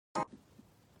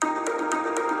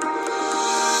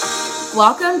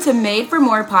Welcome to Made for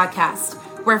More podcast,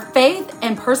 where faith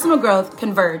and personal growth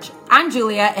converge. I'm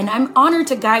Julia, and I'm honored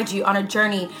to guide you on a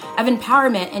journey of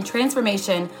empowerment and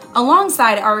transformation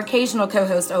alongside our occasional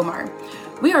co-host, Omar.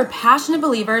 We are passionate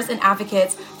believers and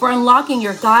advocates for unlocking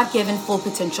your God-given full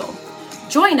potential.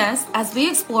 Join us as we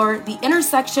explore the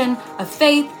intersection of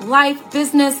faith, life,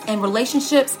 business, and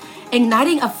relationships,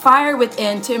 igniting a fire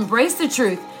within to embrace the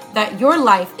truth that your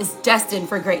life is destined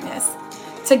for greatness.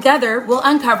 Together, we'll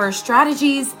uncover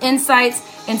strategies,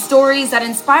 insights, and stories that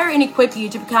inspire and equip you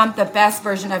to become the best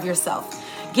version of yourself.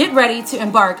 Get ready to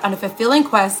embark on a fulfilling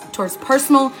quest towards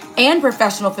personal and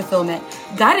professional fulfillment,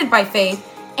 guided by faith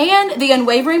and the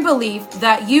unwavering belief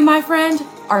that you, my friend,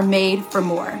 are made for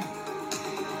more.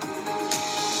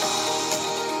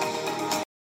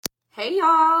 Hey,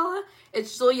 y'all.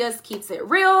 It's Julia's Keeps It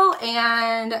Real,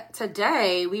 and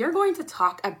today we are going to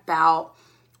talk about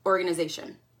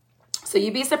organization. So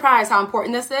you'd be surprised how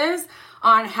important this is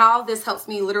on how this helps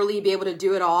me literally be able to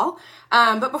do it all.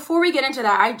 But before we get into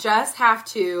that, I just have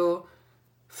to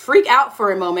freak out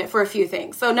for a moment for a few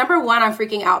things. So number one, I'm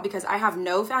freaking out because I have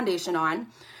no foundation on.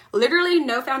 Literally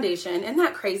no foundation. Isn't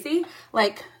that crazy?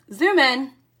 Like, zoom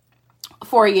in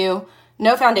for you.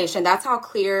 No foundation. That's how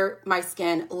clear my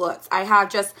skin looks. I have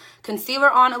just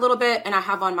concealer on a little bit, and I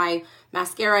have on my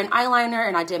mascara and eyeliner,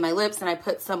 and I did my lips, and I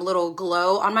put some little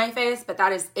glow on my face, but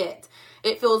that is it.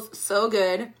 It feels so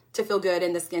good to feel good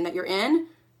in the skin that you're in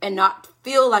and not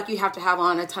feel like you have to have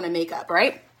on a ton of makeup,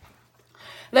 right?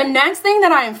 The next thing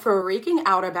that I am freaking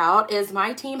out about is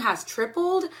my team has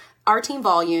tripled our team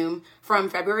volume from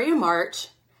February to March,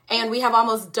 and we have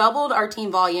almost doubled our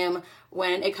team volume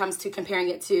when it comes to comparing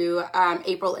it to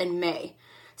April and May.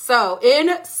 So in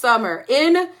a summer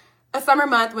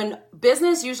month when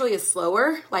business usually is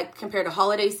slower, like compared to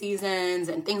holiday seasons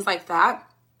and things like that,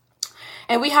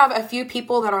 and we have a few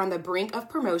people that are on the brink of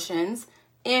promotions,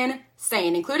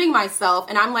 insane, including myself,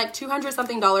 and I'm like $200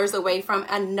 something away from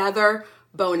another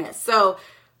bonus. So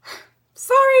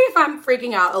sorry if I'm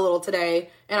freaking out a little today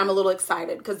and I'm a little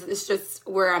excited because it's just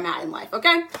where I'm at in life,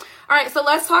 okay? All right, so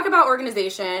let's talk about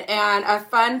organization and a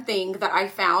fun thing that I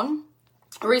found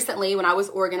recently when I was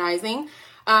organizing,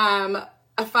 a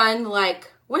fun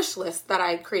wish list that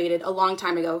I created a long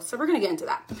time ago. So we're gonna get into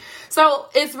that. So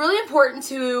it's really important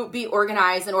to be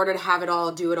organized in order to have it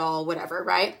all, do it all, whatever,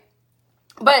 right?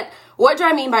 But what do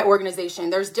I mean by organization?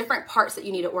 There's different parts that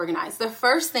you need to organize. The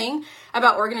first thing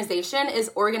about organization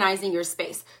is organizing your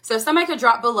space. So if somebody could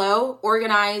drop below,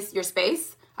 organize your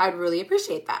space, I'd really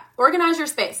appreciate that. Organize your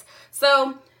space.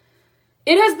 So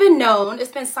it has been known,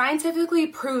 it's been scientifically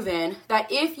proven that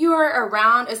if you are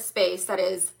around a space that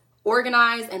is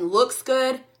organized and looks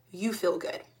good, you feel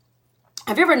good.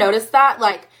 Have you ever noticed that?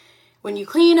 Like when you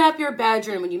clean up your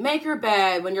bedroom, when you make your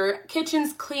bed, when your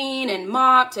kitchen's clean and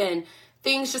mopped and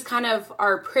things just kind of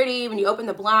are pretty, when you open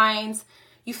the blinds,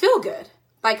 you feel good.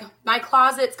 Like my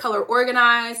closet's color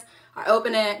organized, I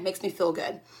open it, it makes me feel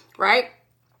good, right?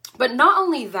 But not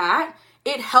only that,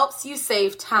 it helps you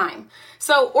save time.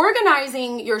 So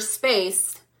organizing your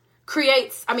space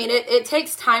it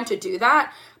takes time to do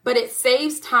that, but it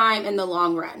saves time in the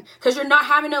long run because you're not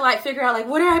having to figure out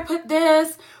where did I put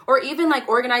this? Or even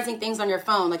organizing things on your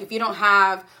phone. Like if you don't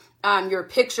have your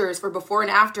pictures for before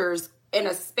and afters in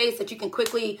a space that you can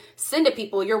quickly send to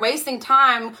people, you're wasting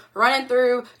time running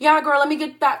through, yeah, girl, let me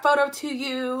get that photo to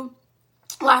you.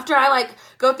 Well, after I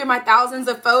go through my thousands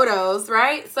of photos,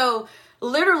 right? So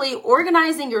literally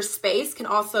organizing your space can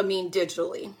also mean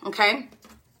digitally, okay?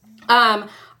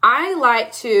 I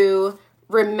like to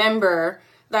remember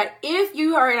that if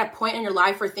you are at a point in your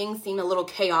life where things seem a little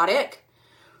chaotic,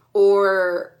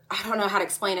 or I don't know how to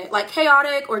explain it,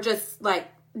 chaotic or just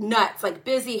nuts,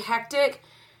 busy, hectic,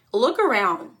 look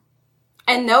around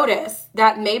and notice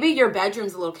that maybe your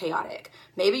bedroom's a little chaotic.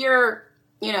 Maybe your,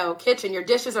 kitchen, your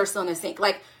dishes are still in the sink.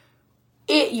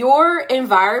 Your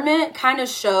environment kind of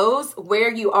shows where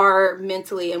you are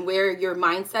mentally and where your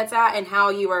mindset's at and how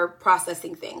you are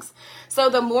processing things. So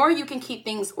the more you can keep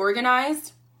things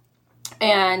organized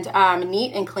and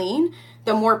neat and clean,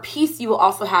 the more peace you will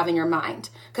also have in your mind.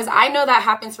 Because I know that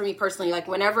happens for me personally.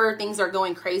 Whenever things are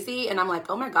going crazy and I'm like,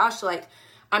 oh my gosh,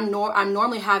 I'm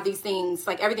normally have these things,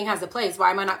 everything has a place.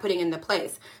 Why am I not putting it in the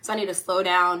place? So I need to slow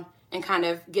down and kind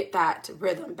of get that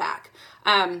rhythm back.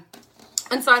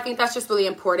 And so I think that's just really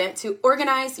important to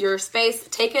organize your space,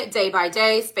 take it day by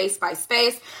day, space by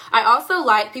space. I also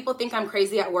people think I'm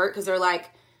crazy at work because they're like,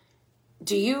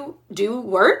 do you do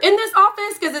work in this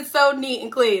office? Because it's so neat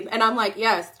and clean. And I'm like,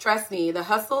 yes, trust me, the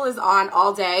hustle is on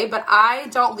all day, but I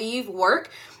don't leave work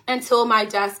until my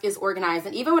desk is organized.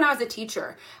 And even when I was a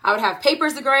teacher, I would have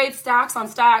papers to grade, stacks on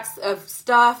stacks of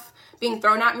stuff, being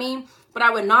thrown at me, but I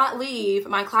would not leave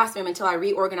my classroom until I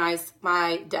reorganized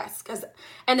my desk.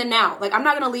 And then now, like, I'm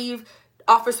not going to leave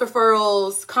office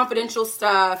referrals, confidential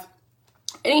stuff,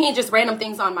 any just random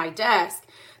things on my desk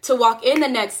to walk in the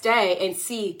next day and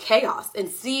see chaos and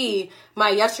see my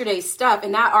yesterday's stuff.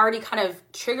 And that already kind of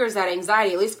triggers that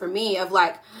anxiety, at least for me, of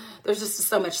like, there's just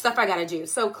so much stuff I got to do.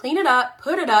 So clean it up,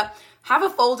 put it up, have a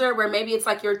folder where maybe it's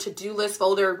like your to-do list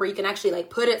folder where you can actually like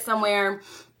put it somewhere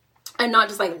and not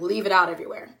just like leave it out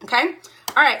everywhere. Okay.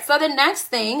 All right. So the next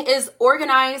thing is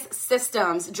organize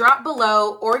systems. Drop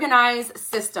below, organize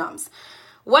systems.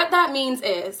 What that means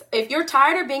is if you're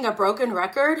tired of being a broken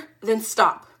record, then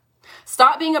stop.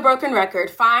 Stop being a broken record.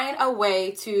 Find a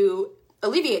way to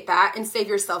alleviate that and save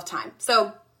yourself time.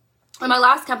 So in my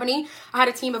last company, I had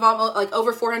a team of almost like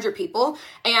over 400 people.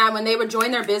 And when they would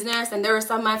join their business, and there were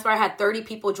some months where I had 30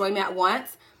 people join me at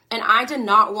once, and I did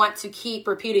not want to keep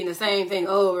repeating the same thing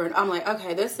over. And I'm like,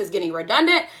 okay, this is getting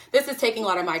redundant. This is taking a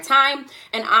lot of my time.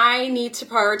 And I need to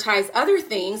prioritize other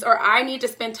things, or I need to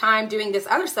spend time doing this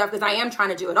other stuff because I am trying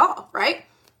to do it all, right?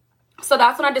 So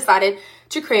that's when I decided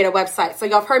to create a website. So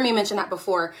y'all have heard me mention that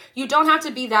before. You don't have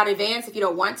to be that advanced if you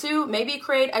don't want to. Maybe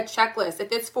create a checklist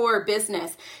if it's for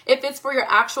business. If it's for your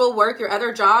actual work, your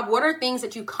other job, what are things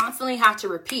that you constantly have to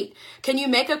repeat? Can you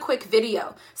make a quick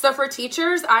video? So for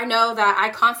teachers, I know that I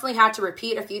constantly had to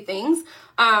repeat a few things.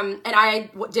 And I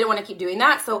didn't want to keep doing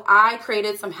that. So I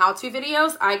created some how-to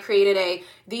videos. I created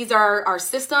these are our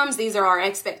systems. These are our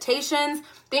expectations,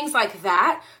 things like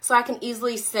that. So I can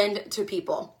easily send to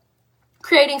people.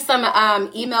 Creating some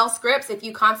email scripts if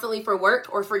you constantly for work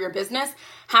or for your business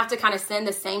have to kind of send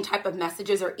the same type of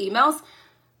messages or emails.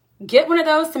 Get one of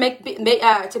those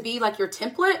to be like your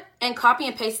template and copy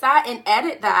and paste that and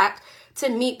edit that to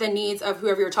meet the needs of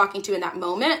whoever you're talking to in that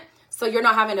moment. So you're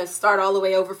not having to start all the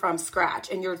way over from scratch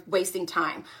and you're wasting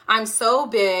time. I'm so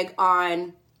big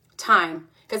on time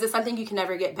because it's something you can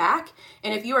never get back.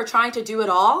 And if you are trying to do it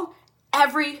all,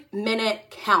 every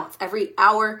minute counts. Every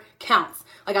hour counts.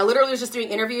 Like I literally was just doing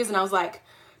interviews and I was like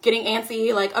getting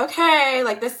antsy, like, okay,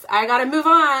 like this, I got to move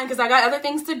on because I got other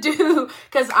things to do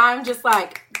because I'm just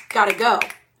like, got to go,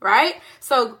 right?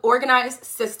 So organize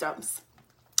systems.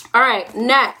 All right,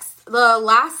 next, the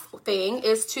last thing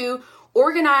is to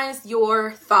organize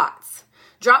your thoughts.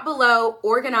 Drop below,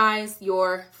 organize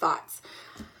your thoughts.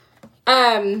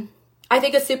 I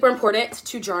think it's super important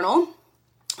to journal.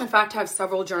 In fact, I have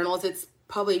several journals. It's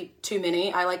probably too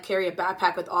many. I like carry a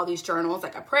backpack with all these journals,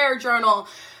 like a prayer journal,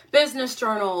 business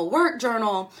journal, work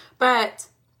journal. But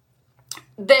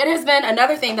it has been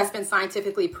another thing that's been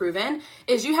scientifically proven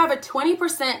is you have a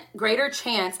 20% greater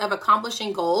chance of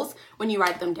accomplishing goals when you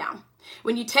write them down.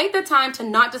 When you take the time to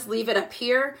not just leave it up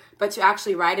here, but to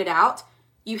actually write it out,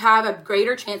 you have a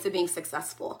greater chance of being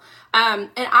successful. And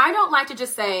I don't like to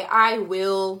just say, I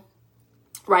will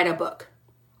write a book,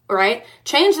 all right?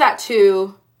 Change that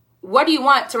to, what do you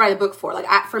want to write a book for? Like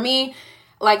for me,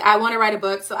 like I want to write a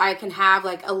book so I can have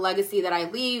like a legacy that I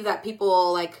leave that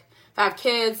people like, if I have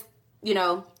kids,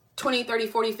 20, 30,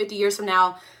 40, 50 years from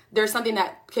now, there's something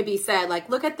that could be said like,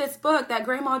 look at this book that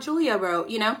Grandma Julia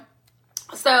wrote,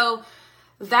 So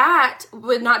that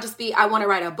would not just be, I want to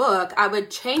write a book. I would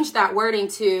change that wording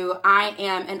to, I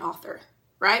am an author,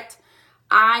 right?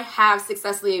 I have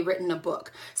successfully written a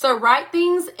book. So write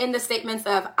things in the statements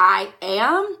of I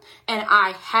am and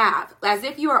I have, as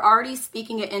if you are already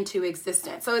speaking it into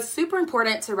existence. So it's super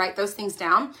important to write those things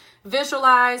down,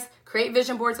 visualize, create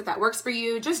vision boards if that works for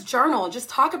you. Just journal, just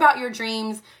talk about your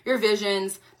dreams, your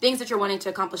visions, things that you're wanting to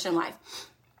accomplish in life.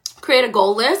 Create a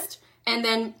goal list, and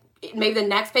then maybe the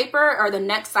next paper or the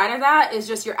next side of that is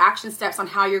just your action steps on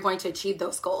how you're going to achieve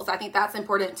those goals. I think that's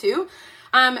important too.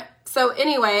 So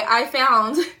anyway, I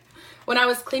found when I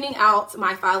was cleaning out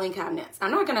my filing cabinets,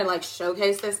 I'm not going to like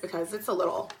showcase this because it's a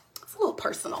little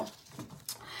personal,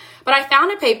 but I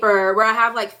found a paper where I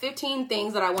have like 15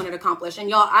 things that I wanted to accomplish. And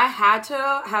y'all, I had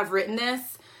to have written this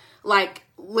like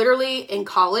literally in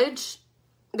college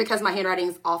because my handwriting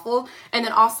is awful. And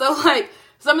then also like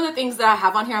some of the things that I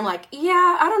have on here, I'm like,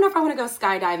 yeah, I don't know if I want to go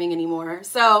skydiving anymore.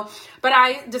 So, but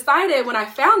I decided when I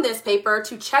found this paper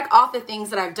to check off the things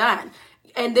that I've done.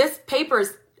 And this paper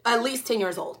is at least 10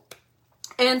 years old.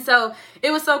 And so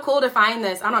it was so cool to find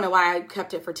this. I don't know why I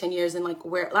kept it for 10 years and like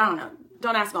where, I don't know.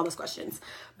 Don't ask me all those questions.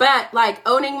 But like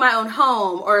owning my own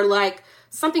home or like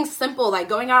something simple, like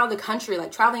going out of the country,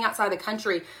 like traveling outside the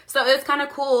country. So it's kind of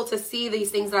cool to see these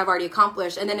things that I've already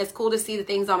accomplished. And then it's cool to see the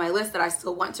things on my list that I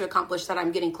still want to accomplish that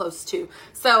I'm getting close to.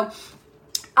 So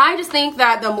I just think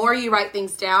that the more you write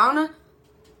things down,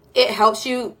 it helps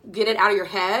you get it out of your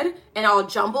head and all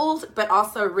jumbled, but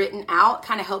also written out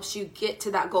kind of helps you get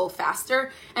to that goal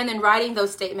faster. And then writing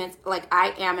those statements like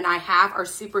I am and I have are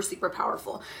super, super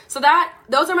powerful. So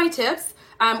those are my tips.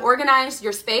 Organize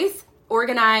your space,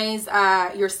 organize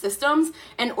your systems,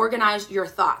 and organize your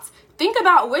thoughts. Think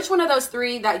about which one of those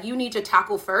three that you need to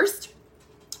tackle first,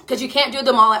 because you can't do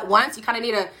them all at once. You kind of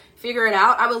need to figure it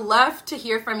out. I would love to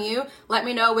hear from you. Let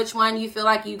me know which one you feel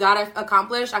like you got to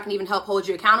accomplish. I can even help hold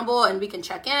you accountable and we can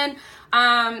check in.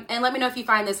 And let me know if you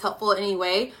find this helpful in any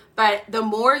way. But the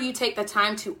more you take the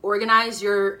time to organize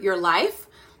your life,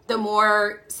 the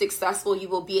more successful you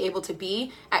will be able to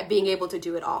be at being able to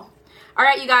do it all. All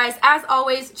right, you guys, as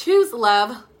always, choose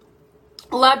love.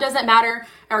 Love doesn't matter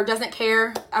or doesn't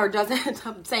care or doesn't,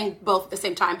 I'm saying both at the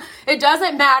same time. It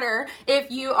doesn't matter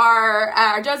if you are,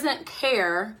 or doesn't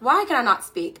care, why can I not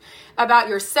speak, about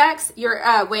your sex, your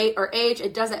weight or age.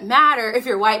 It doesn't matter if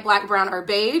you're white, black, brown, or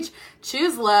beige.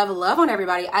 Choose love. Love on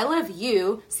everybody. I love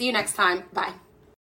you. See you next time. Bye.